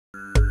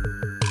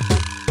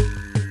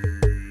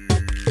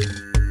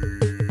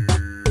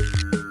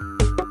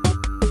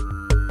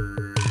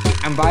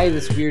by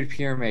this weird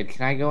pyramid.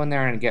 Can I go in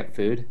there and get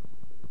food?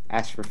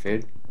 Ask for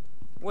food?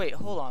 Wait,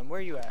 hold on. Where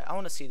are you at? I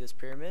want to see this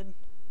pyramid.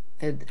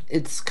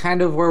 It's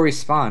kind of where we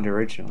spawned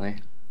originally.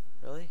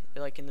 Really?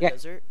 Like in the Yeah,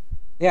 desert?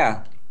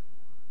 yeah,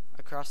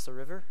 Across the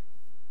river?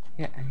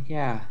 yeah,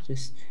 yeah.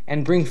 Just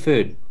and bring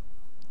food.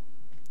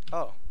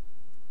 Oh.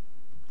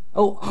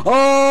 Oh,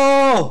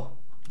 oh!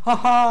 Did you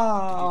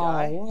Haha!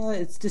 die? What?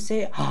 It's to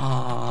say.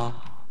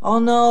 Ah! Oh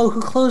no!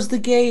 Who closed the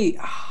gate?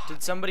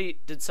 Did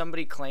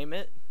somebody claim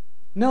it?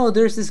 No,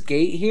 there's this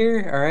gate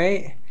here, all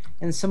right,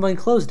 and someone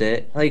closed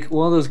it. Like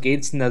one of those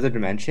gates in another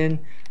dimension,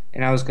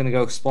 and I was gonna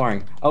go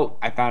exploring. Oh,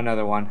 I found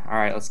another one. All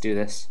right, let's do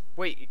this.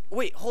 Wait,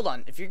 hold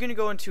on. If you're gonna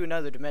go into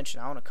another dimension,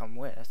 I want to come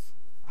with.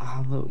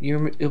 But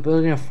you're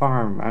building a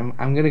farm.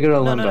 I'm gonna go to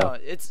No, no, limbo. no.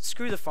 It's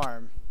screw the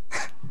farm.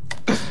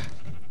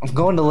 I'm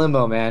going to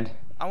limbo, man.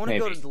 I want to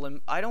go Maybe. to the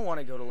limbo. I don't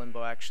want to go to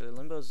limbo actually.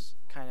 Limbo's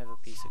kind of a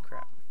piece of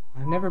crap.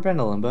 I've never been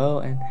to limbo,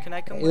 and Can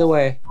I come either with?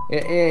 way,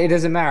 it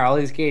doesn't matter. All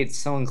these gates,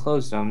 someone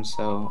closed them,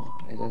 so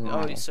it doesn't Oh,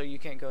 matter. so you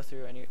can't go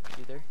through any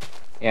either?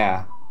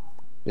 Yeah,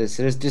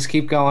 just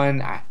keep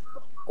going.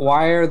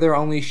 Why are there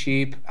only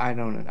sheep? I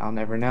don't. I'll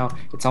never know.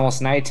 It's almost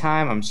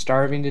nighttime. I'm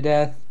starving to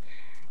death,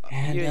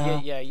 and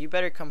Yeah. You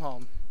better come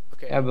home.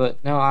 Okay. yeah,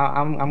 but no,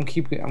 I'm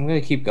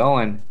gonna keep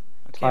going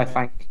till Okay, I man.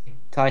 find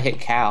till I hit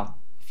cow.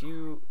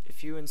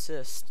 If you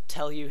insist,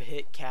 tell you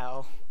hit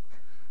cow,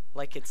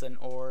 like it's an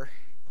ore.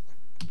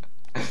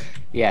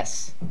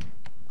 Yes.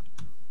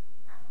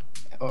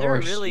 There Or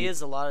really sheep.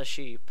 is a lot of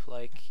sheep.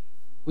 Like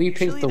We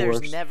picked usually the there's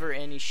worst. never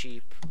any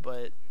sheep,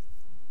 but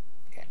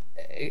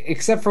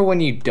Except for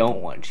when you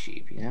don't want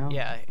sheep, you know?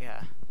 yeah.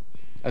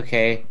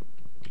 Okay,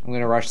 I'm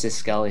gonna rush this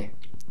skelly.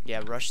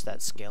 Yeah, rush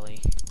that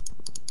skelly.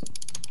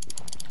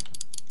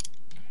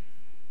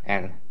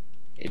 And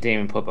it didn't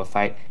even put up a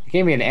fight. It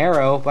gave me an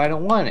arrow, but I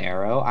don't want an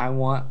arrow. I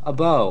want a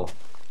bow.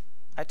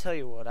 I tell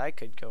you what, I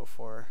could go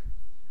for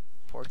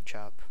pork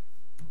chop.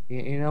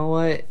 You know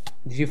what?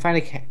 Did you find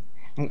a ca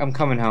I'm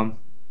coming home.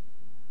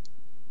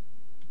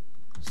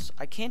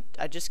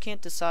 I just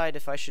can't decide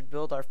if I should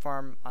build our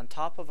farm on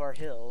top of our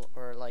hill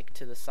or like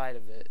to the side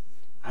of it.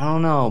 I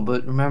don't know,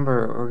 but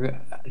remember,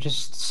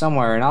 just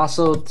somewhere. And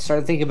also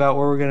start thinking about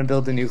where we're gonna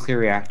build a nuclear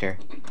reactor.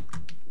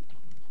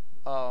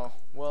 Oh,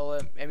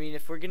 well, I mean,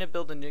 if we're gonna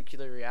build a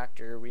nuclear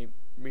reactor, we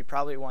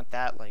probably want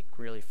that like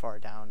really far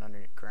down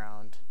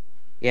underground.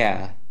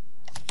 Yeah.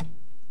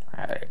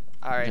 Alright.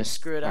 Alright,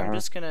 screw it. I'm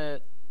just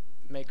gonna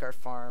make our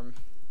farm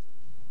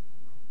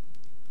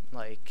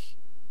like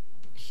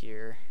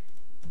here.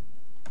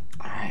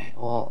 Alright,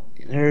 well,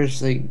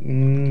 there's like,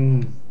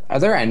 are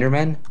there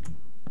Endermen?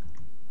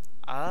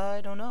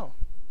 I don't know.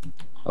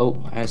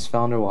 Oh, I just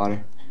fell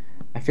underwater.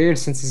 I figured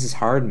since this is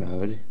hard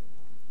mode,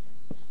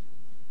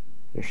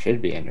 there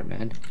should be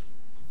Endermen.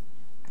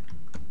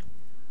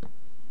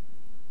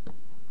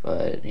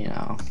 But, you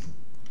know.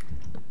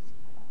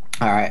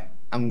 Alright,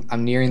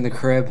 I'm nearing the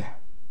crib.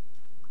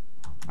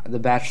 The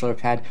bachelor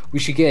pad. We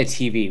should get a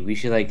TV. We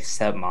should like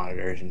set up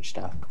monitors and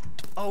stuff.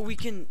 Oh, we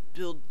can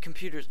build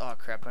computers. Oh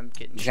crap, I'm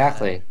getting shot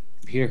Exactly. at.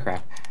 Computer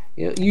crap.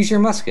 Use your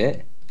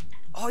musket.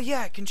 Oh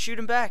yeah, I can shoot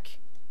him back.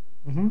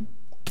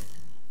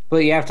 But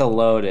you have to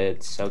load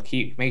it, so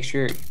make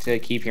sure to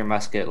keep your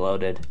musket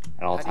loaded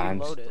at all How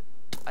times. do you load it?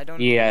 I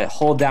don't. Yeah,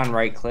 hold down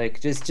right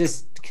click.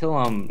 Just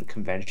kill them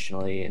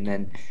conventionally and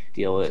then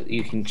deal with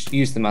you can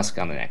use the musket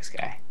on the next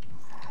guy.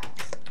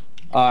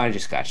 Oh, I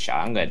just got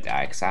shot. I'm gonna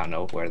die because I don't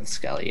know where the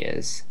skelly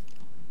is.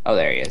 Oh,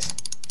 there he is.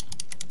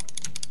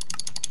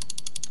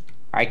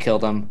 I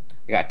killed him.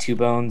 I got 2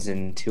 bones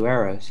and 2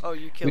 arrows. Oh,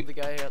 you killed the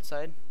guy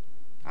outside?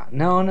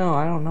 No,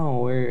 I don't know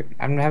where.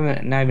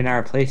 Not even at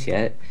our place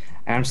yet.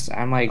 And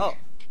I'm like, Oh.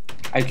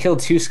 I killed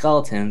 2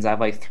 skeletons. I have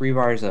like 3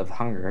 bars of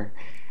hunger.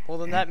 Well,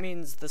 then that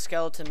means the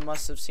skeleton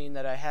must have seen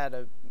that I had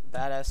a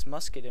badass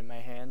musket in my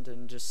hand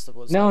and just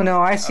was No, like,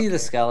 no, I see the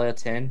okay.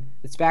 skeleton.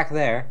 It's back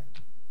there.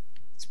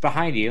 It's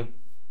behind you.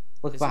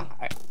 Look Is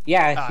behind.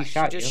 Yeah, Ah, he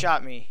shot she just you.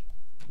 shot me.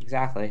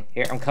 Exactly.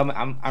 Here, I'm coming.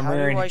 I'm How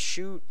rearing. do I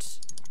shoot?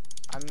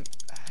 I'm.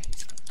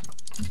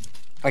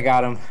 I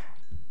got him.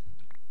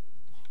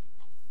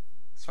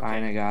 It's Okay.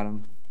 fine. I got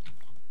him.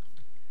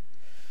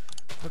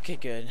 Okay,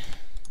 good.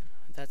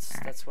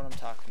 That's what I'm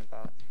talking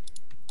about.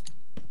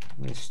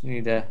 I just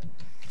need to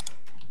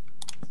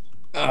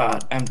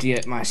empty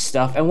it my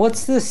stuff. And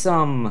what's this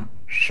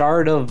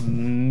shard of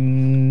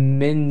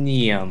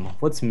minium?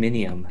 What's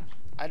minium?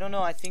 I don't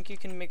know. I think you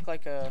can make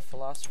like a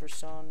philosopher's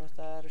stone with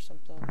that or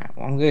something. Alright,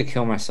 well I'm gonna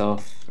kill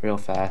myself real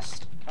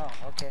fast. Oh,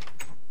 okay.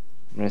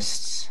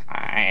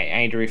 I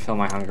need to refill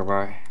my hunger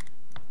bar.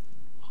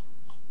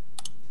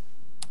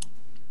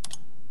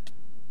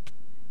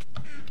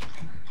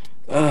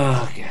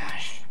 Oh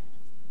gosh.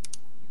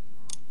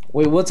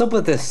 Wait, what's up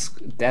with this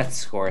death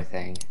score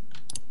thing?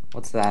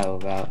 What's that all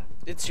about?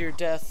 It's your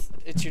death.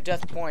 It's your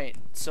death point.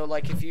 So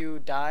like, if you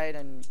died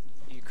and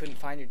you couldn't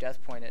find your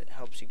death point, it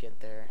helps you get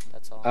there.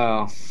 That's all.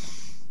 Oh.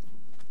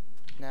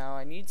 Now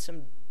I need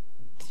some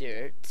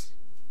dirt.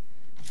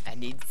 I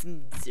need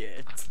some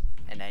dirt,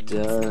 and I need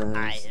some Dirt.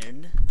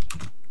 iron.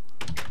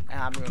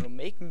 I'm gonna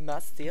make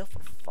myself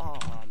a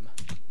farm.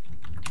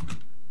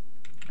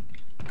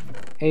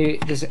 Hey,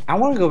 I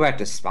want to go back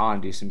to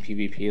spawn, do some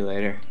PvP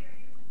later.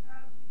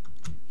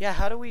 Yeah,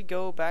 how do we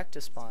go back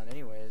to spawn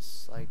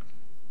anyways? Like,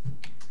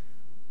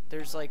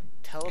 there's like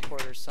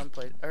teleporters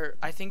someplace, or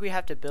I think we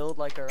have to build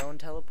like our own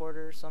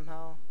teleporter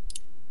somehow.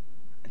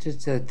 It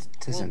just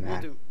doesn't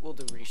matter. We'll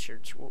do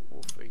research. We'll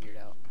figure it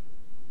out.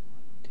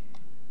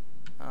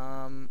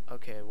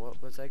 Okay,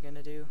 what was I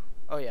gonna do?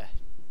 Oh yeah,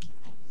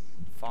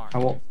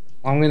 farm.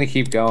 I'm gonna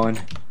keep going.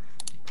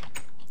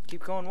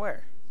 Keep going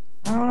where?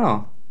 I don't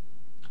know.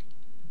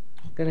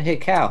 I'm gonna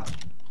hit cow.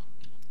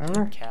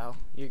 Remember? Cow.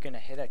 You're gonna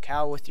hit a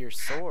cow with your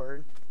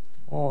sword.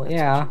 Well, That's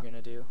yeah. what you're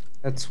gonna do.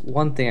 That's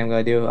one thing I'm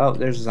gonna do. Oh,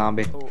 there's a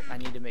zombie. Oh, I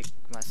need to make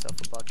myself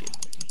a bucket.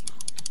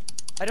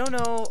 I don't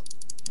know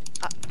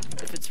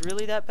if it's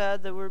really that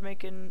bad that we're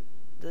making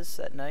this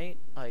at night.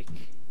 Like,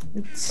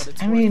 but it's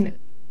I worth mean, it.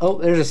 oh,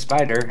 there's a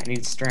spider. I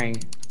need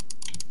string.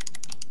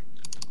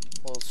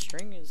 Well,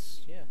 string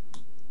is, yeah.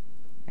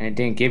 And it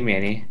didn't give me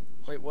any.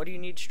 Wait, what do you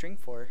need string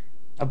for?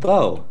 A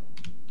bow.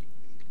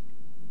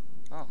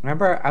 Oh.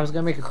 Remember, I was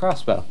gonna make a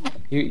crossbow.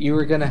 You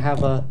were gonna have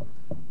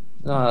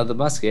the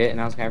musket, and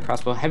I was gonna have a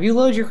crossbow. Have you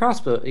loaded your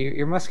crossbow,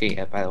 your musket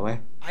yet? By the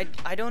way.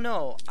 I don't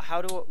know.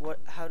 How do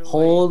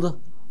Hold,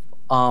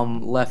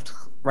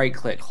 right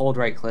click. Hold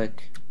right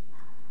click.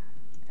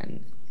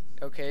 And.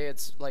 Okay,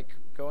 it's like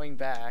going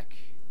back.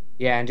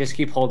 Yeah, and just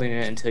keep holding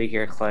it until you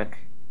hear a click.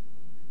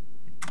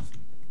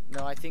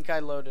 No, I think I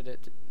loaded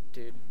it,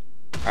 dude.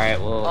 Alright,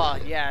 well... Oh,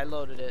 yeah, I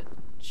loaded it.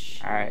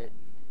 Alright.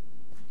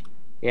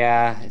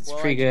 Yeah, it's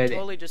pretty good.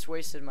 Totally just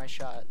wasted my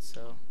shot,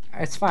 so...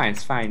 It's fine,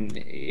 it's fine.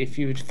 If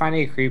you find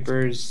any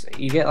creepers,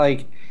 you get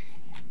like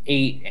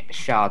 8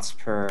 shots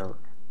per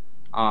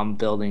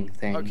building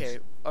things.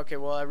 Okay,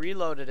 well, I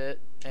reloaded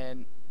it,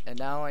 and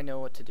now I know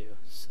what to do,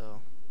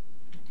 so...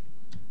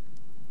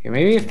 Here,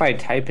 maybe if I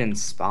type in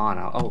spawn,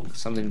 oh,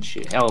 something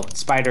shoot. Oh,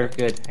 spider,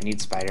 good. I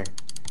need spider.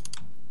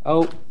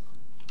 Oh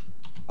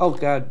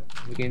god,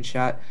 I'm getting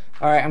shot.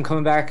 Alright, I'm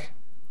coming back.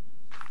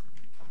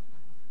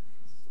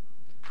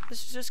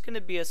 This is just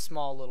gonna be a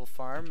small little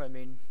farm, I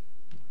mean...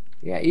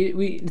 Yeah,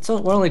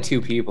 we're only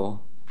 2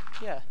 people.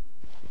 Yeah.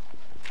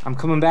 I'm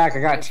coming back, I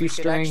got 2 If we could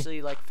string.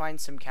 actually, like,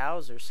 find some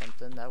cows or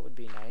something, that would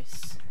be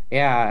nice.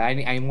 Yeah,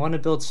 I want to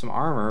build some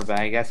armor, but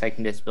I guess I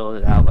can just build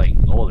it out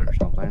like gold or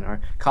something. Or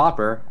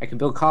copper. I can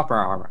build copper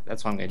armor.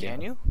 That's what I'm going to do.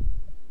 Can you?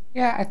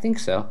 Yeah, I think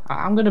so.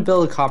 I'm going to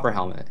build a copper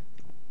helmet.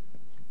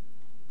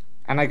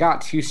 And I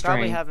got 2 string.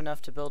 Probably have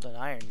enough to build an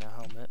iron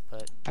helmet,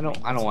 but... I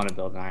don't want to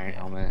build an iron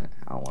helmet.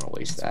 I don't want to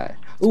waste that.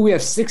 Ooh, we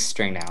have 6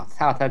 string now.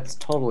 That's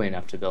totally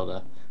enough to build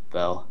a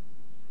bow.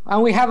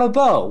 And we have a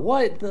bow.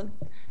 What the...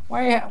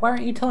 Why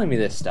aren't you telling me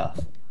this stuff?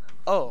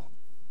 Oh,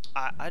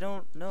 I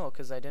don't know,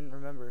 because I didn't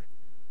remember.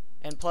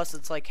 And plus,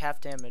 it's like half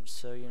damage,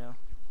 so, you know.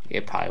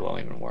 It probably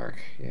won't even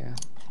work, yeah.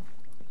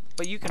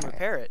 But you can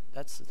repair it.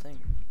 That's the thing.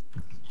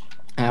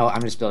 Oh,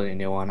 I'm just building a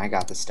new one. I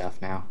got the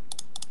stuff now.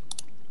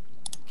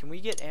 Can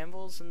we get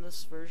anvils in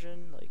this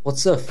version? Like,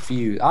 What's a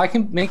fuse? Oh, I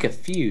can make a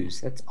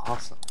fuse. That's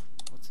awesome.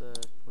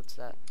 what's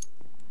that?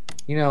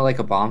 You know, like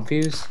a bomb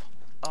fuse?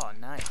 Oh,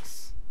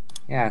 nice.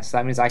 Yeah, so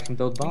that means I can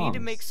build bombs. We need to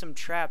make some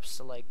traps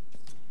to, like,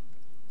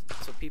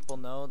 so people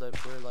know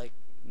that we're, like,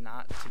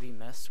 not to be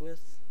messed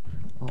with.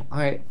 Well,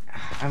 alright,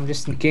 I'm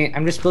just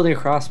building a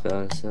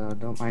crossbow, so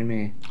don't mind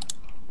me.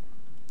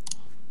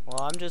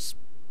 Well, I'm just,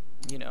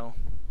 you know,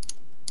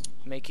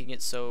 making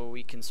it so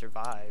we can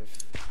survive.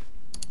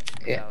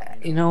 Yeah,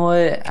 you know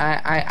what?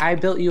 I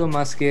built you a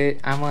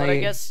musket. I'm like. But I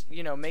guess,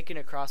 you know, making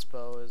a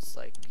crossbow is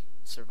like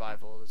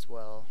survival as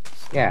well.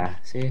 So. Yeah.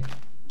 See.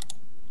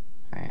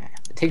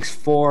 It takes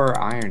 4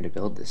 iron to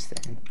build this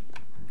thing.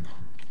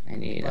 I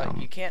need.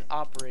 But you can't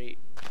operate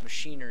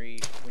machinery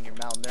when you're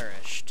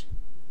malnourished.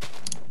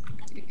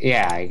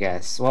 Yeah, I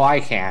guess. Well, I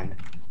can.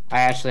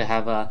 I actually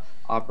have a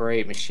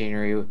operate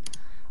machinery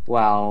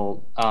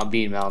while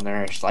being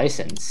malnourished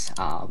license.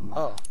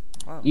 Oh.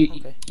 Wow,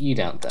 okay. You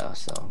don't though,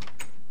 so.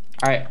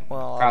 All right.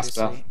 Well,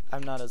 crossbow. obviously,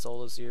 I'm not as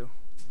old as you.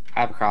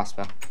 I have a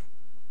crossbow.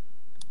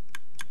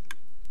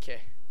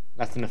 Okay.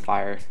 Nothing to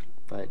fire,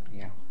 but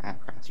yeah, I have a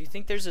crossbow. Do you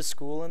think there's a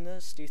school in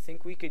this? Do you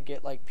think we could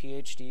get like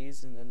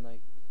PhDs and then like?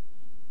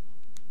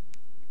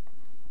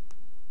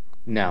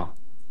 No.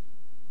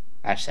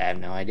 Actually, I have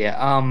no idea.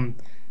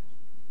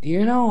 Do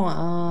you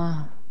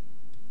know,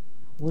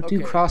 what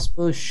do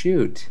crossbows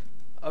shoot?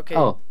 Okay.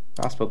 Oh,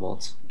 crossbow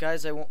bolts.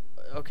 Guys,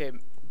 okay,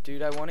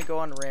 dude, I want to go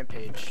on a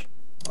rampage.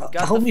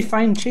 Help me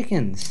find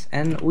chickens,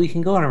 and we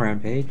can go on a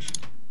rampage.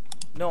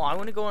 No, I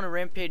want to go on a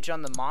rampage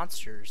on the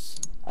monsters.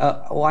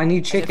 Well, I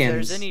need chickens. If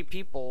there's any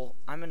people,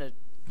 I'm gonna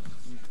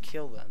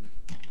kill them.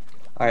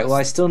 Alright, well,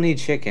 I still need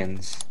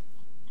chickens.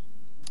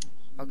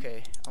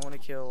 Okay, I want to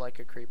kill, like,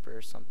 a creeper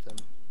or something.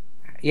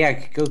 Yeah,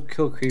 go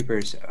kill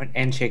creepers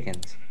and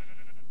chickens.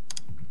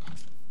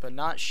 But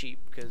not sheep,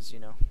 because, you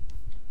know.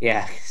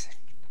 Yeah,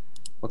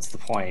 what's the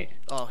point?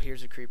 Oh,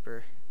 here's a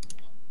creeper.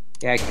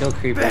 Yeah, kill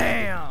creepers.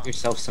 Bam! Get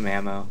yourself some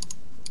ammo.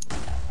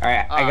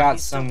 Alright, I got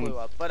some... Still blew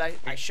up, but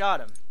I shot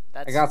him.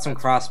 I got some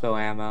crossbow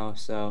ammo,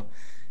 so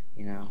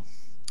you know.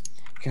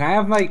 Can I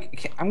have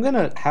I'm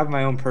gonna have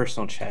my own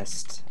personal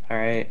chest. All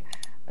right,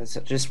 that's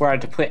just where I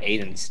had to put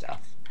Aiden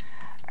stuff.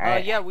 All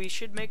right. Yeah, we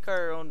should make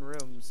our own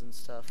rooms and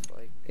stuff.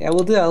 Like. Yeah,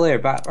 we'll do that later.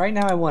 But right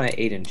now, I want an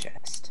Aiden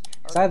chest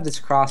because I have this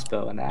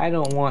crossbow and I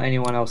don't want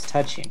anyone else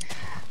touching.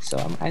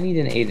 So I need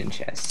an Aiden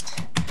chest.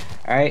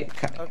 All right.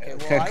 Okay.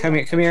 Well, come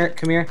here.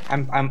 Come here,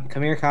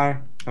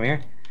 Connor. Come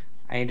here.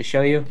 I need to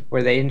show you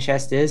where the Aiden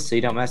chest is, so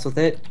you don't mess with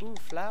it. Ooh,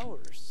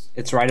 flowers.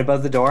 It's right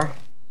above the door.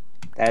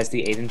 That is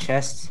the Aiden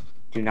chest.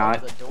 Do not.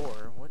 Above the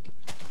door. What?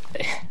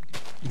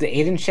 The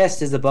Aiden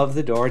chest is above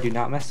the door. Do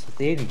not mess with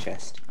the Aiden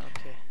chest.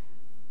 Okay.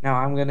 Now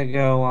I'm gonna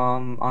go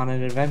on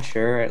an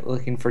adventure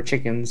looking for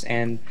chickens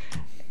and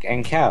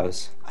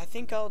cows. I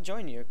think I'll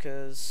join you,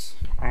 cause.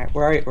 All right,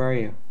 where are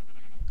you?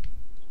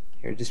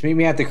 Here, just meet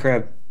me at the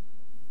crib.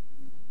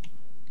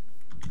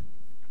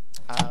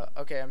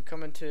 Okay, I'm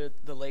coming to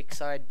the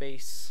lakeside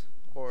base,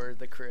 or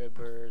the crib,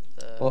 or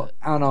the. Well,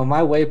 I don't know.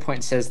 My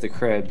waypoint says the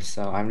crib,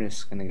 so I'm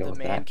just gonna go with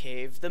that. The man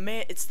cave.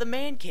 It's the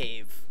man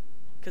cave,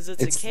 cause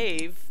it's a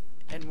cave,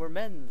 and we're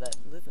men that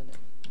live in it.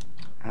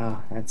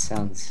 Oh, that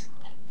sounds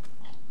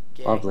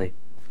Gay. lovely.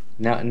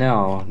 No,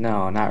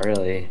 not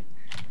really.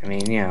 I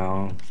mean, you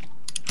know,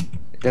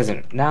 it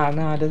doesn't. No,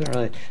 it doesn't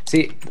really.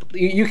 See,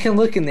 you can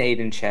look in the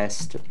Aiden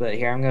chest, but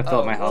here I'm gonna fill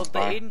up my health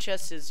bar. The Aiden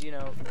chest is,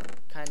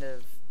 kind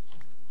of.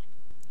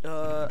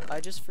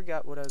 I just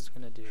forgot what I was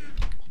gonna do.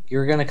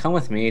 You're gonna come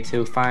with me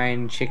to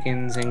find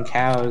chickens and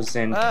cows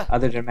and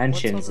other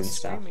dimensions and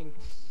stuff. Screaming?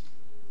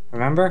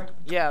 Remember?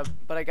 Yeah,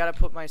 but I gotta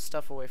put my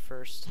stuff away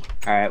first.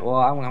 All right. Well,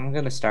 I'm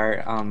gonna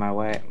start on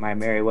my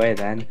merry way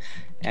then,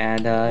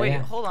 and Wait,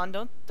 yeah. hold on.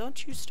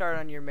 Don't you start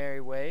on your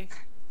merry way.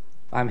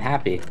 I'm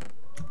happy.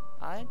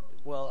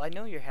 Well, I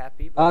know you're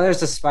happy. But Oh,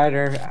 there's a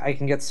spider. I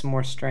can get some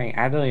more string.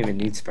 I don't even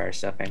need spider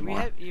stuff do we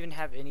anymore. even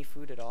have any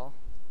food at all?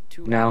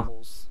 2 No.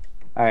 apples.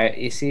 All right.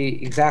 You see,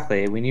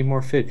 exactly. We need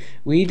more food.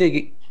 We need to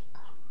get.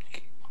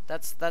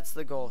 That's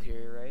the goal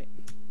here, right?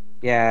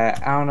 Yeah,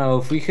 I don't know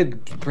if we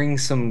could bring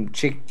some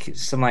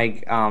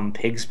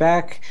pigs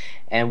back,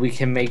 and we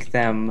can make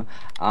them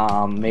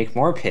make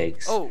more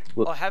pigs. Oh,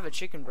 I'll have a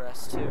chicken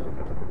breast too.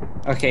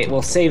 Okay,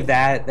 we'll save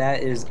that.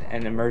 That is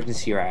an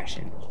emergency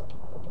ration.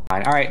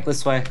 Fine. All right,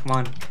 this way. Come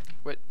on.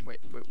 Wait.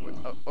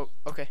 Oh,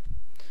 okay.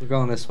 We're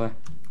going this way.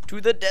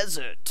 To the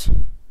desert.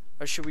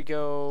 Or should we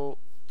go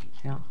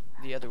Yeah.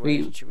 the other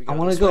way? Should we go I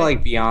want to this go way?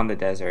 like beyond the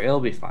desert.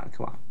 It'll be fun.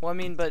 Come on. Well, I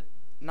mean, but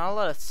not a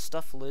lot of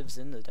stuff lives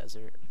in the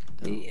desert.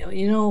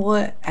 You know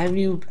what?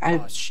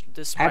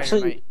 This spider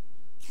actually might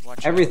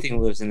watch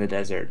everything lives in the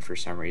desert for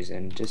some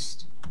reason.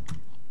 Just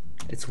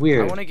it's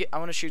weird. I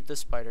want to shoot this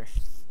spider.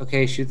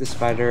 Okay, shoot the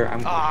spider.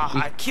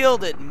 I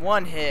killed it in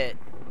 1 hit.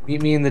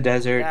 Meet me in the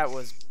desert. That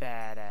was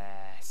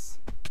badass.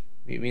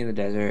 Meet me in the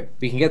desert.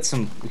 We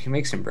can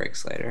make some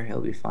bricks later.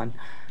 It'll be fun.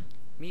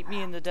 Meet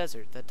me in the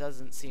desert. That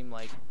doesn't seem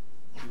like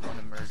you want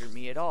to murder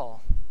me at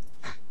all.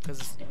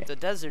 Because the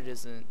desert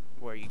isn't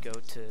where you go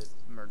to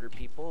murder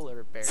people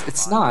or bury It's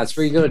bodies. not. It's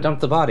where you go to dump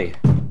the body.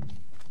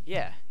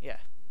 Yeah. Yeah.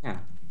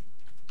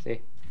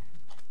 See?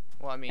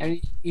 Well, I mean...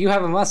 And you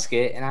have a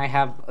musket, and I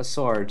have a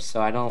sword,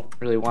 so I don't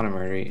really want to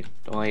murder you.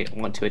 Don't really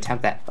want to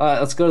attempt that.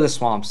 Let's go to the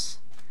swamps.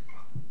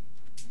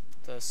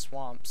 The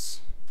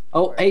swamps.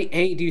 Oh, Where?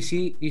 hey, do you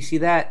see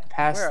that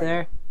past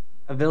there?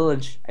 A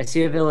village. I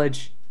see a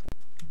village.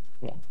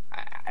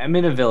 I'm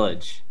in a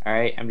village,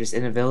 alright? I'm just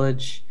in a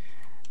village.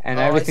 And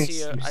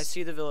everything's... I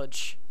see the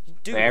village.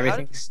 Dude,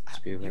 everything's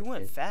you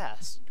went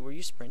fast. Were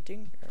you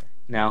sprinting? Or?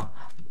 No.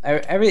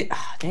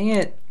 Dang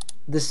it.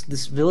 This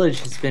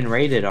village has been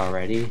raided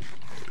already.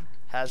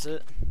 Has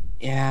it?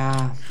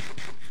 Yeah.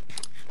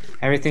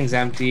 Everything's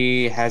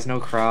empty, has no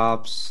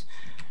crops.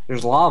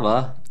 There's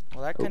lava.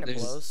 Well, that kind of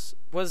blows.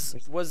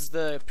 Was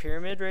the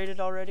pyramid raided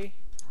already?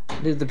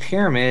 Dude, the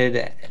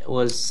pyramid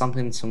was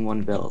something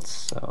someone built,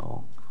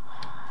 so...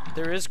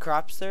 There is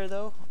crops there,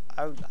 though?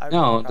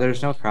 No,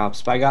 there's no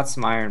crops, but I got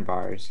some iron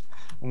bars.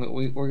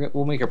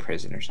 We'll make a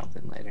prison or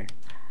something later.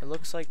 It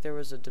looks like there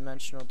was a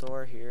dimensional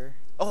door here.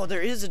 Oh, there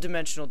is a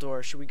dimensional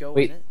door. Should we go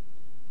in it?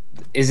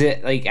 Is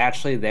it, like,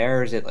 actually there,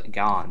 or is it, like,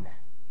 gone?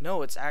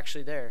 No, it's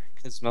actually there.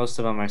 Because most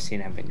of them I've seen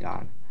have been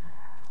gone.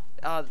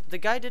 The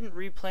guy didn't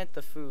replant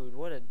the food.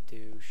 What a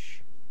douche.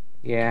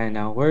 Yeah, I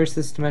know. Where's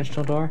this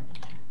dimensional door?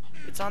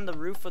 It's on the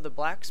roof of the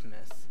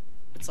blacksmith.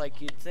 It's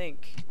like you'd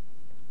think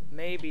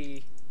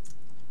maybe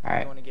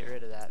I want to get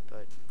rid of that,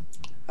 but...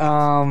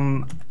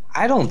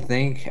 I don't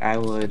think I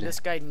would... This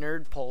guy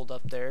nerd poled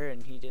up there,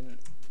 and he didn't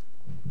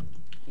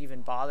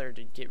even bother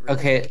to get rid of it.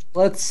 Okay,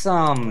 let's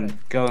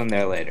go in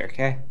there later,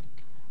 okay?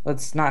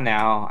 Let's not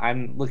now.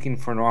 I'm looking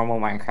for normal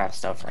Minecraft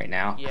stuff right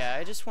now. Yeah,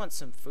 I just want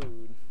some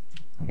food.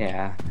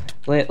 Yeah.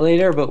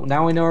 Later, but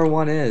now we know where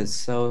one is,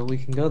 so we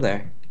can go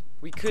there.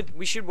 We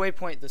should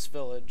waypoint this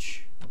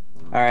village.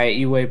 Alright,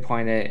 you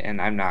waypoint it,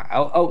 and I'm not.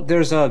 Oh,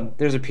 there's a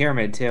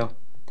pyramid, too.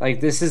 Like,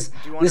 this is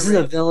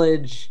a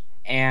village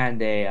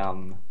and a,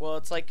 Well,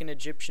 it's like an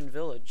Egyptian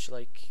village,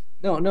 like...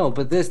 No,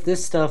 but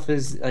this stuff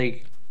is,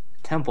 like,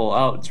 temple.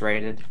 Oh, it's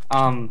raided.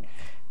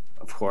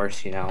 Of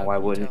course, you know, How why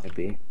can you wouldn't tell? it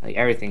be? Like,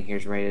 everything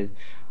here's rated.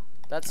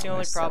 That's the All my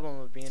only stuff. problem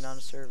with being on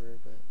a server.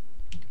 But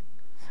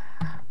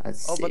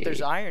Let's oh, but there's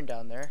see. iron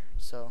down there,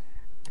 so.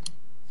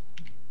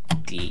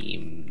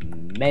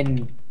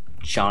 Dimension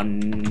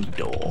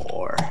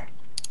door.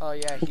 Oh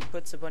yeah, he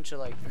puts a bunch of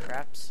like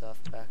crap stuff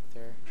back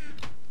there.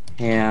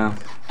 Yeah.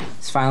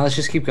 It's fine. Let's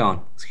just keep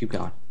going. Let's keep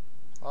going.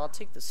 Well, I'll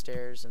take the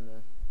stairs and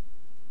the.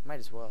 Might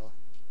as well.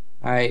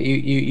 All right,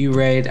 you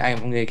raid. I'm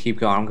gonna keep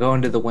going. I'm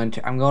going to the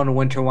winter. I'm going to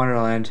Winter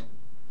Wonderland.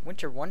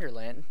 Winter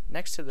Wonderland,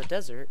 next to the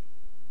desert.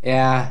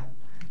 Yeah.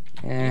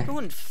 You're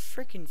going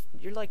freaking.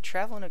 You're like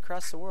traveling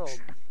across the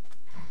world.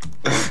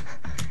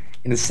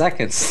 In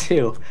seconds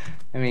too.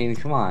 I mean,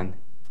 come on.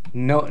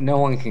 No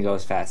one can go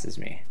as fast as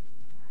me.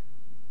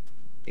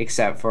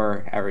 Except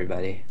for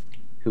everybody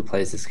who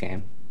plays this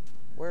game.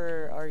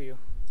 Where are you?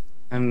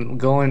 I'm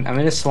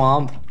in a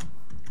swamp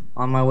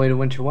on my way to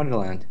Winter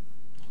Wonderland.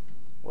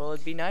 Well,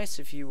 it'd be nice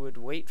if you would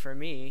wait for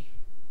me.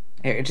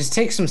 Here, just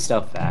take some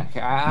stuff back.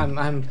 I'm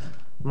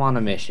on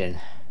a mission.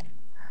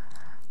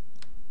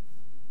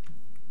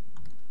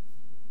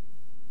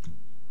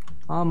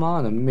 I'm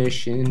on a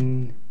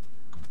mission.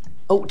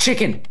 Oh,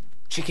 chicken!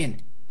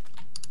 Chicken!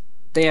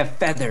 They have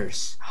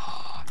feathers.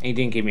 And he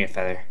didn't give me a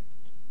feather.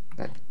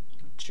 That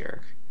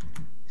jerk.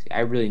 See, I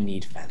really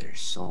need feathers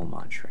so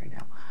much right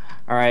now.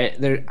 Alright,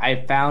 there. I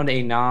found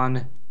a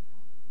non...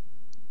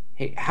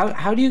 Hey,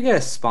 how do you get a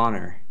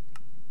spawner?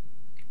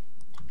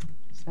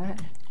 Is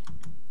that...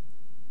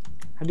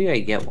 How do I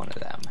get one of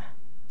them?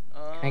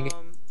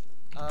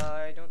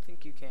 I don't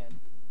think you can.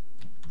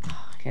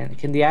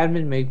 Can the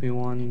admin make me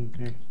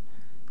one?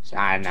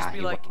 Just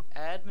be like,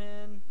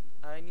 admin,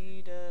 I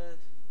need a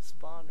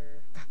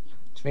spawner.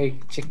 To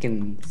make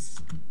chickens.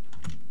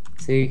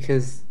 See,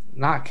 because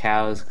not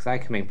cows, because I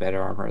can make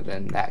better armor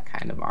than that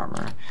kind of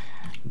armor.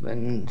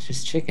 But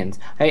just chickens.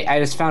 Hey, I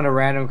just found a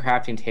random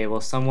crafting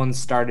table. Someone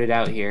started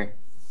out here.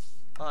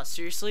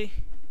 Seriously?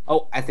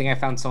 Oh, I think I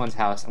found someone's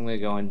house. I'm gonna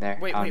go in there.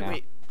 Wait,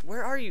 wait.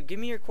 Where are you? Give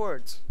me your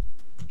cords.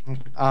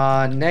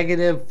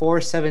 Negative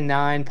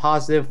 479,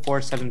 positive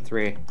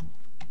 473.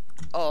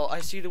 Oh, I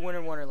see the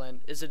Winter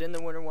Wonderland. Is it in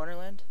the Winter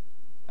Wonderland?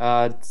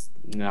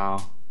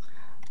 No.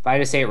 But I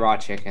just ate raw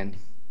chicken.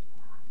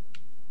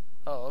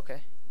 Oh,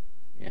 okay.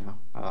 Yeah.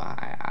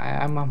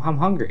 I'm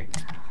hungry.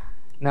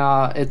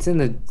 No, it's in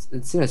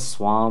a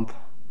swamp.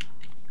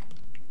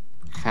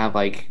 Kind of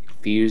like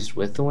fused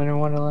with the Winter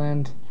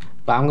Wonderland.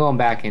 But I'm going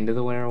back into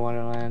the Winter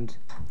Wonderland.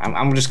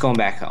 I'm just going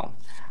back home.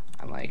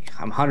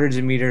 I'm hundreds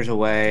of meters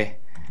away.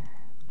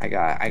 I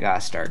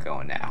gotta start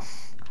going now.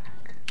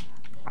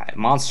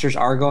 Monsters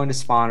are going to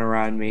spawn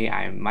around me.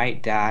 I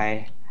might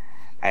die.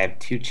 I have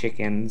 2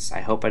 chickens.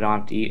 I hope I don't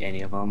have to eat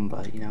any of them,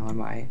 but you know I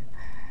might.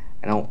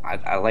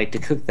 I like to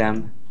cook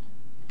them,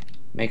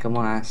 make them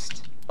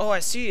last. Oh, I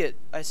see it.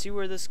 I see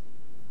where this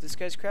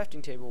guy's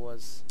crafting table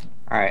was.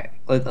 All right,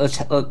 let's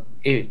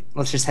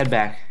just head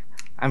back.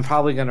 I'm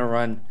probably gonna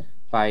run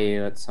by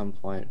you at some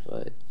point,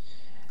 but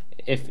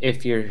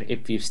if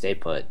you stay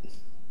put.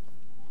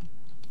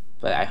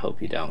 But I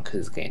hope you don't, because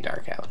it's getting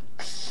dark out.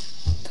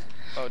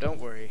 Oh,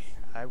 don't worry.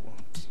 I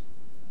won't.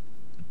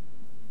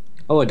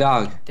 Oh, a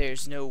dog.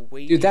 There's no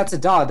way. Dude, that's a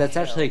dog. That's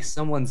actually like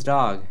someone's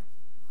dog.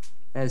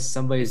 That is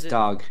somebody's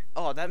dog.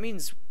 Oh, that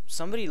means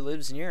somebody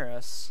lives near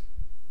us.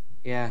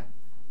 Yeah.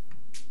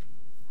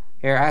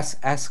 Here,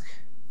 ask.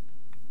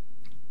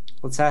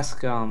 Let's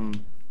ask,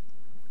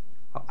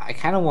 I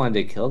kind of wanted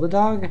to kill the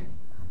dog,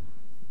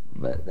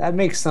 but that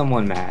makes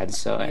someone mad,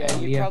 so... Yeah,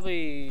 you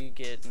probably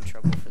get in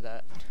trouble for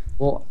that.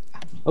 Well,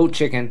 oh,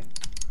 chicken.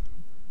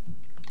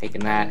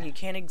 Taking that. I mean, you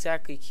can't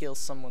exactly kill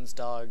someone's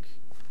dog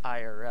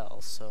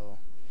IRL, so...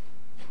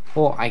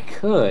 Well, I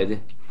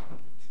could.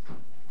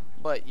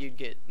 But you'd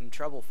get in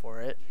trouble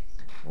for it.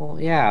 Well,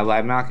 yeah, but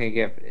I'm not going to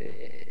get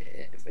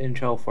in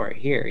trouble for it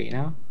here, you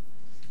know?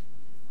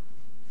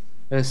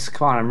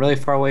 Come on, I'm really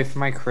far away from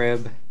my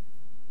crib.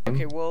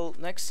 Okay, well,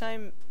 next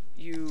time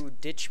you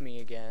ditch me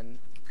again...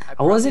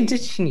 I wasn't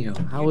ditching you.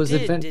 I was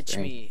adventuring. You did ditch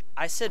me.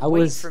 I said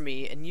wait for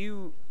me, and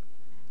you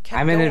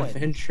kept going.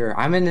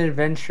 I'm an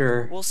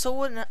adventurer. Well,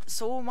 so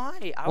am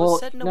I. I was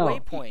setting a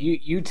waypoint.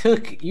 You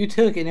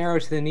took an arrow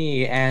to the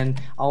knee,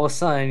 and all of a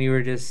sudden you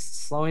were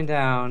just slowing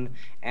down.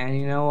 And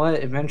you know what?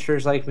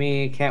 Adventurers like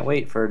me can't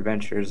wait for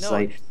adventures. No,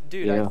 like,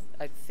 dude, you know.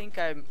 I think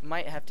I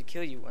might have to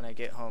kill you when I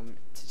get home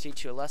to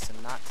teach you a lesson,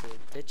 not to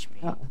ditch me.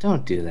 No,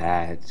 don't do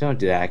that. Don't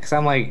do that, because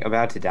I'm like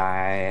about to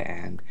die,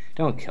 and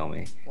don't kill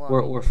me.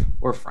 Well,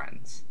 we're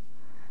friends.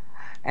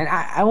 And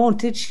I won't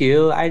ditch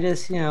you. I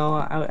just, you know,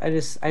 I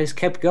just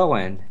kept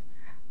going.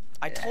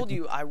 I told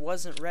you I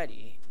wasn't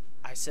ready.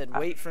 I said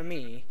wait for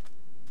me.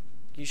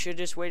 You should have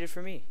just waited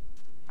for me.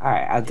 All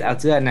right, I'll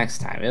do that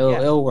next time.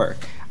 It'll work.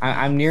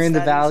 I'm nearing the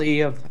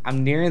valley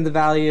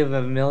of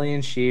a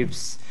million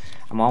sheeps.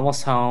 I'm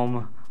almost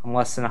home. I'm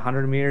less than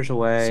 100 meters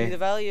away. See, the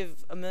valley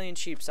of a million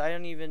sheeps. I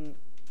don't even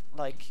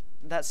like.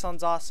 that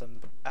sounds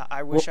awesome.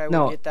 I wish I would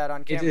No, get that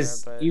on it camera,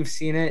 is. but You've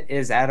seen it.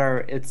 Is at our.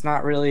 It's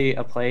not really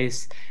a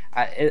place.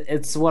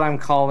 It's what I'm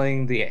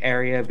calling the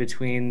area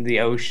between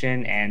the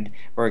ocean and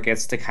where it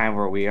gets to kind of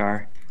where we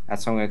are.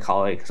 That's what I'm gonna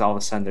call it because all of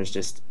a sudden there's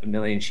just a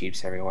million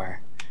sheeps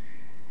everywhere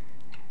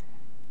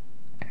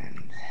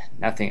and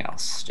nothing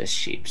else. Just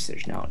sheeps.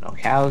 There's no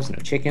cows, no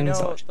chickens.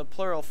 the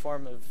plural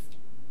form of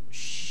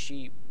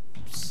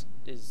sheeps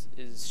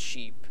is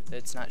sheep.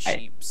 It's not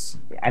sheeps.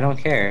 I don't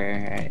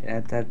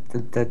care.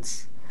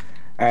 That's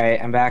all right.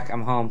 I'm back.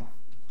 I'm home.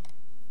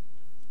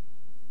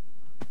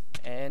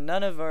 And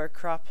none of our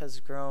crop has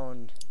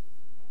grown.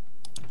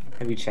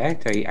 Have you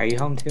checked? Are you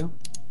home too?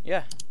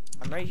 Yeah,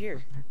 I'm right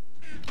here.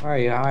 Where are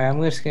you? All right,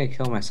 I'm just gonna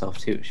kill myself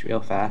too,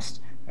 real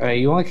fast. All right,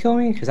 you want to kill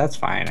me? Cause that's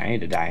fine. I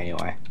need to die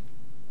anyway.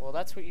 Well,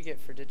 that's what you get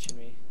for ditching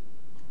me.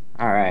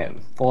 All right,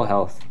 full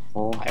health,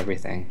 full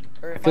everything.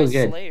 Or if I I feel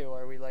good. slay you,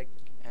 are we like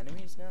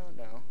enemies now?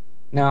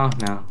 No.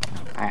 No.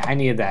 I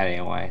needed that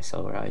anyway,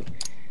 so we're like,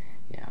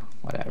 yeah,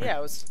 whatever. Yeah, I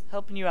was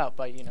helping you out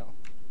by,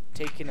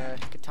 taking a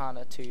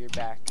katana to your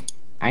back.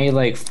 I need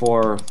like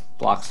 4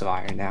 blocks of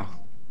iron now.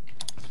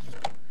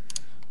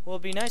 Well,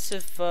 it'd be nice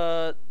if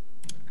the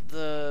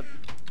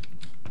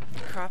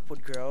crop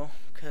would grow,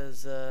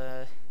 because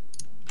we're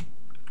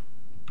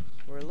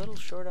a little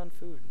short on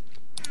food.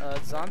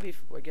 Zombie,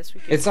 I guess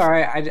we could... It's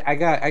alright, I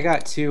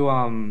got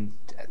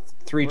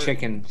 3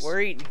 chickens.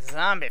 We're eating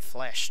zombie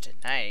flesh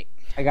tonight.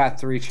 I got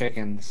 3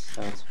 chickens,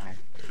 so it's fine.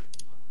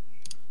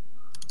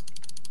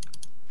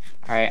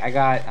 Alright, I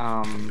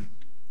got,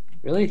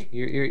 really?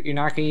 You're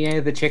not gonna eat any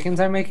of the chickens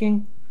I'm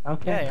making?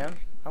 Okay. Yeah,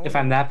 I am. If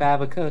I'm that bad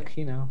of a cook,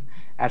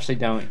 Actually,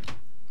 don't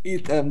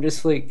eat them.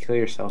 Just, like, kill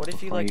yourself. What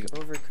if you,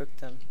 overcook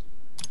them?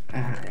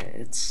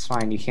 It's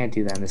fine. You can't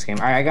do that in this game.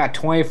 Alright, I got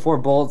 24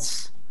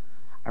 bolts.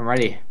 I'm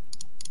ready.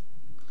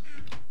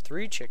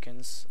 3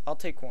 chickens. I'll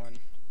take 1.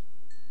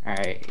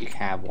 Alright, you can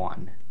have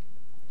 1.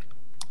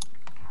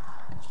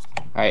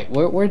 Alright,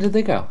 where did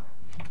they go?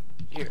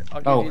 Here,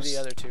 I'll give you the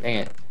other 2. Dang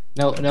it.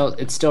 No,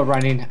 it's still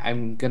running.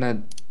 I'm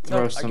gonna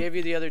throw some... I gave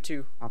you the other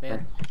 2, copper.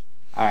 man.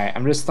 Alright,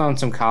 I'm just throwing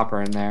some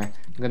copper in there.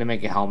 I'm gonna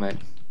make a helmet.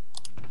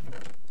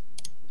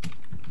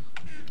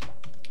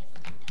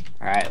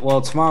 Alright,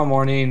 well, tomorrow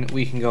morning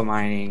we can go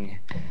mining.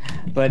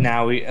 But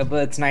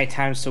it's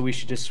nighttime, so we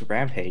should just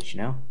rampage,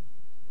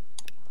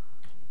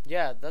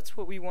 Yeah, that's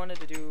what we wanted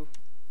to do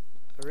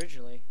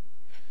originally.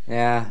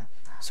 Yeah.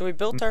 So we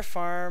built our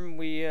farm,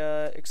 we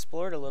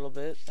explored a little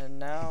bit, and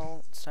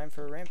now it's time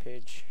for a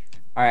rampage.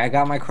 Alright, I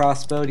got my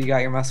crossbow. Do you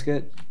got your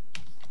musket?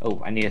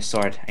 Oh, I need a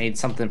sword. I need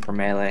something for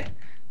melee.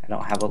 I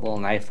don't have a little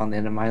knife on the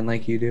end of mine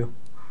like you do.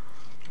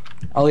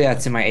 Oh yeah,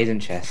 it's in my Aiden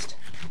chest.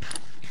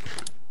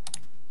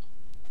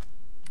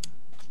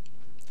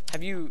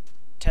 Have you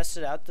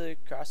tested out the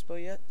crossbow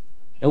yet?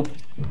 Nope.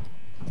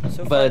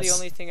 So far, the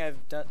only thing I've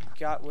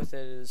got with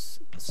it is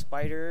a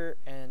spider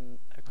and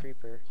a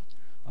creeper.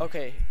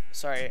 Okay,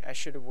 sorry, I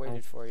should have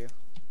waited for you.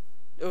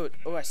 Oh,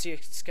 I see a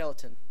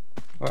skeleton.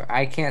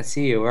 I can't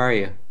see you. Where are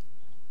you?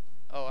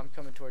 Oh, I'm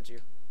coming towards you.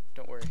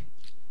 Don't worry.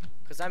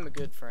 Because I'm a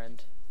good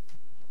friend.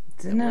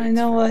 No, you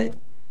know what?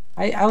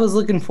 I was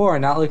looking forward,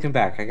 not looking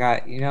back. I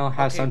got,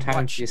 how Okay, sometimes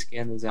watch. you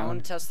scan the I zone.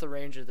 want to test the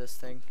range of this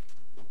thing.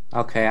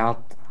 Okay,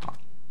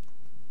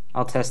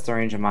 I'll test the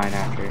range of mine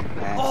after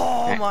that.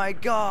 Oh my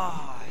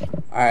god!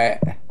 Alright.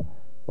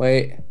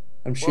 Wait.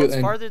 I'm shooting. Well,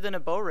 it's farther than a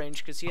bow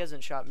range because he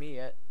hasn't shot me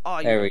yet.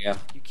 Oh, there we go.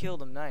 You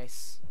killed him,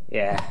 nice.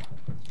 Yeah.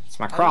 It's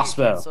my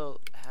crossbow.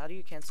 How do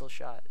you cancel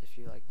shot if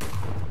you like...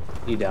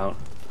 You don't.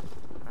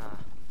 Ah.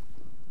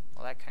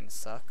 Well, that kind of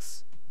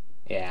sucks.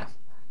 Yeah.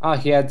 Oh,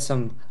 he had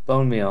some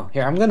bone meal.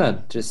 Here, I'm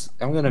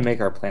gonna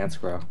make our plants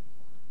grow.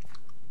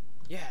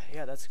 Yeah,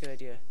 that's a good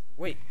idea.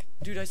 Wait,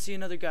 dude, I see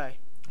another guy.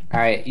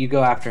 Alright, you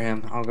go after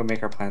him. I'll go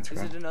make our plants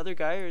grow. Is it another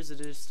guy or is it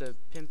just a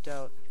pimped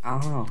out...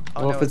 I don't know.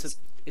 Oh, well, no,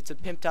 it's a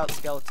pimped out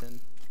skeleton.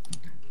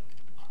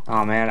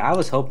 Oh man, I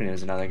was hoping it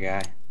was another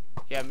guy.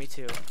 Yeah, me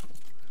too.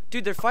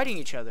 Dude, they're fighting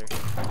each other.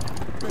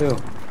 Who?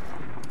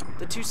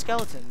 The 2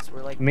 skeletons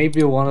were like...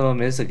 Maybe one of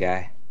them is a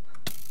guy.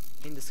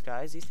 In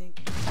disguise, you think?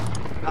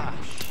 Ah,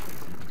 shit.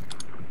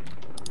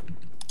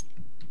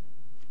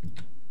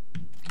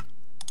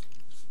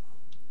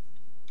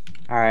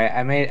 Alright,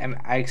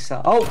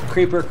 oh,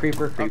 creeper.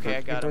 Okay,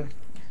 I got him.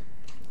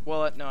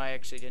 Well, no, I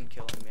actually didn't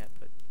kill him yet,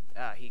 but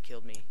he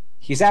killed me.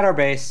 He's at our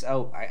base.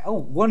 Oh,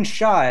 one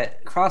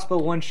shot. Crossbow,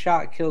 one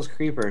shot kills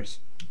creepers.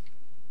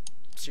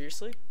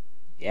 Seriously?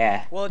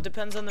 Yeah. Well, it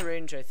depends on the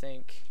range, I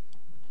think.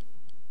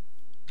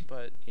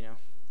 But,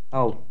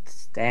 Oh,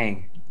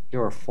 dang.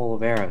 You're full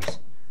of arrows.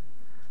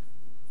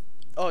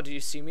 Oh, do you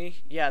see me?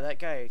 Yeah, that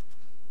guy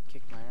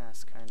kicked my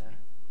ass, kinda.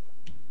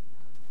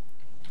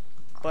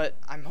 But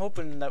I'm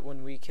hoping that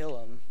when we kill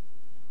him,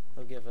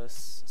 he'll give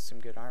us some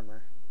good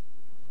armor.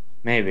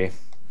 Maybe.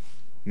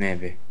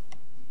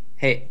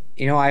 Hey,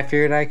 you know what I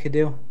figured I could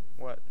do?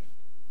 What?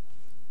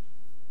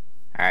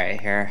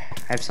 Alright, here.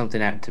 I have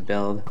something out to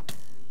build.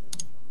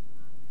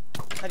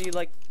 How do you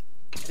like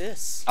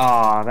this.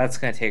 Oh, that's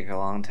gonna take a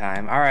long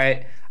time. All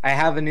right, I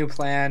have a new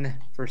plan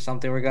for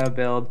something we're gonna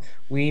build.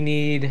 We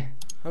need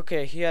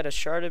Okay, he had a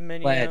shard of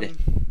lead. minium,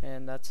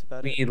 and that's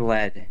about We it. need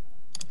lead.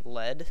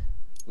 Lead?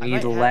 We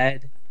need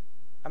lead.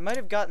 I might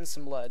have gotten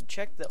some lead.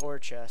 Check the ore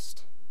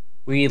chest.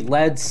 We need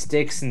lead,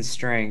 sticks, and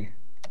string.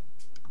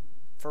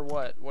 For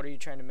what? What are you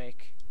trying to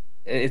make?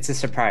 It's a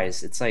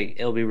surprise. It's like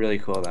it'll be really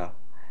cool though.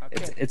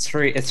 Okay. It's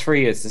free. It's for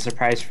you. It's a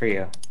surprise for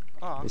you.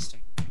 Aw.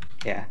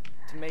 Yeah.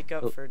 To make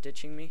up for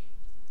ditching me?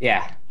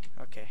 Yeah.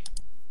 Okay.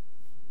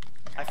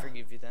 I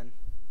forgive you then.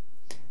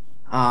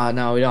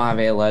 No, we don't have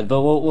any lead,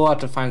 but we'll have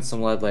to find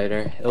some lead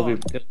later. It'll be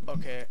good.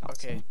 Okay,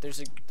 okay. There's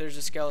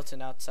a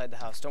skeleton outside the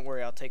house. Don't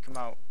worry, I'll take him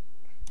out.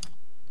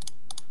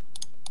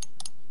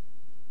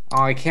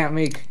 Oh, I can't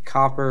make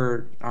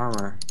copper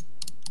armor.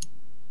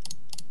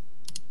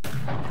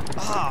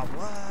 Ah,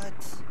 what?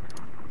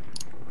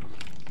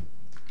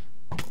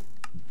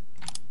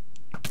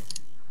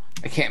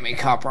 I can't make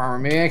copper armor.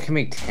 Maybe I can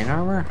make tin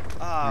armor?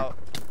 Ah,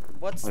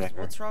 Whatever.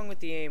 what's wrong with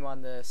the aim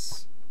on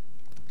this?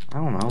 I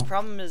don't know. The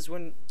problem is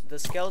when the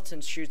skeleton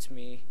shoots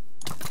me,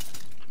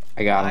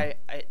 I got him.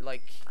 I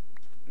like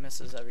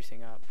messes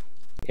everything up.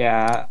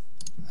 Yeah.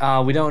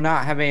 We do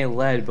not have any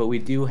lead, but we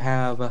do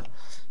have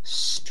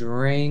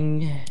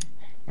string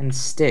and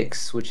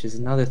sticks, which is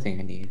another thing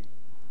I need.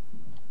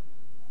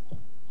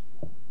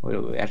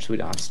 Actually, we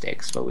don't have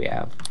sticks, but we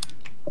have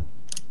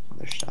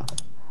other stuff.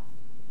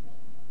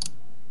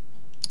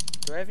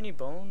 Do I have any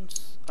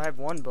bones? I have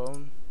one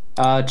bone.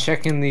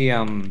 Check in the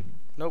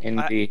Nope.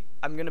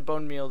 I'm gonna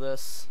bone meal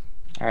this.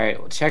 All right,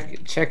 well,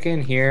 check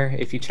in here.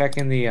 If you check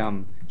in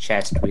the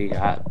chest, we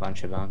got a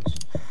bunch of bones.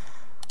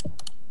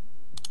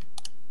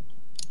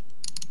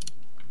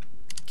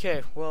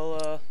 Okay,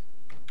 well,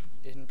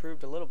 it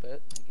improved a little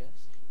bit, I guess.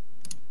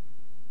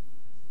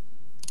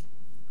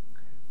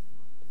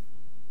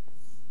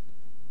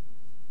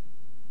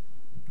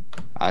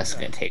 This is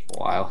gonna take a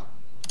while.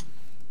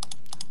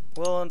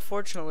 Well,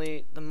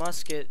 unfortunately, the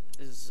musket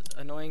is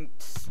annoying.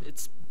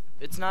 It's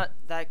not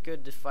that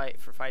good to fight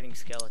for fighting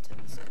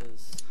skeletons,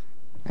 cause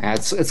Yeah,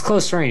 it's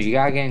close range. You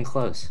gotta get in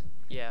close.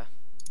 yeah.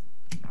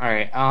 All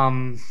right. All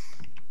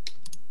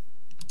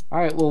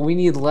right. Well, we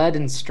need lead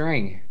and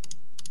string.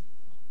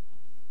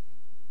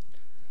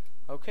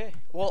 Okay.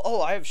 Well,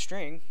 oh, I have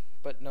string,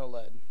 but no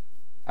lead.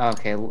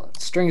 Okay,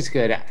 string's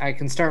good. I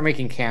can start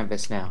making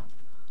canvas now.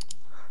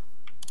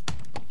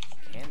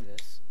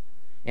 Canvas.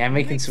 Yeah, I'm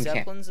making some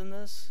zeppelins in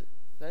this.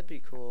 That'd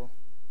be cool.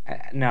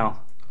 No.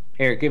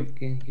 Here, give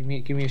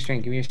me a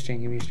string. Give me a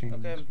string. Give me a string.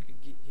 Okay, I'm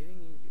giving you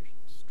your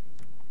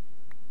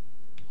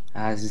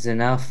string. Is this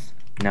enough?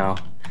 No.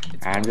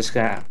 I'm just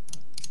gonna.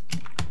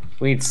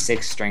 We need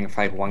 6 string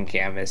for like 1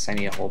 canvas. I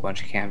need a whole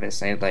bunch of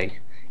canvas. I need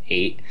like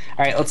 8.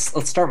 All right,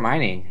 let's start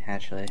mining.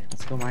 Actually,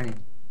 let's go mining.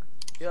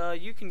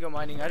 You can go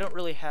mining. I don't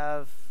really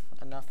have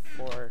enough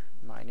for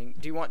mining.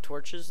 Do you want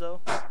torches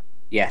though?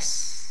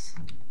 Yes.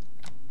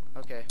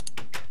 Okay.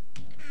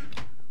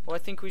 Well, I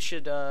think we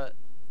should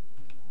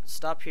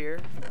stop here,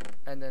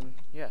 and then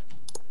yeah.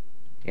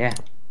 Yeah.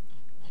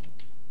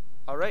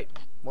 All right.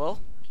 Well,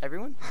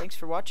 everyone, thanks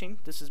for watching.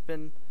 This has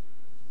been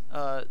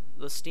the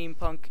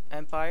Steampunk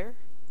Empire,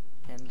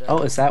 and Oh,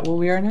 is that what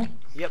we are now?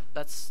 yep,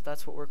 that's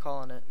what we're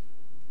calling it.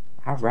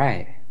 All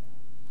right.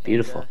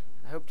 Beautiful. And,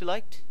 I hope you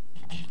liked.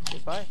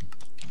 Goodbye.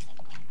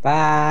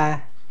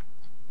 Bye.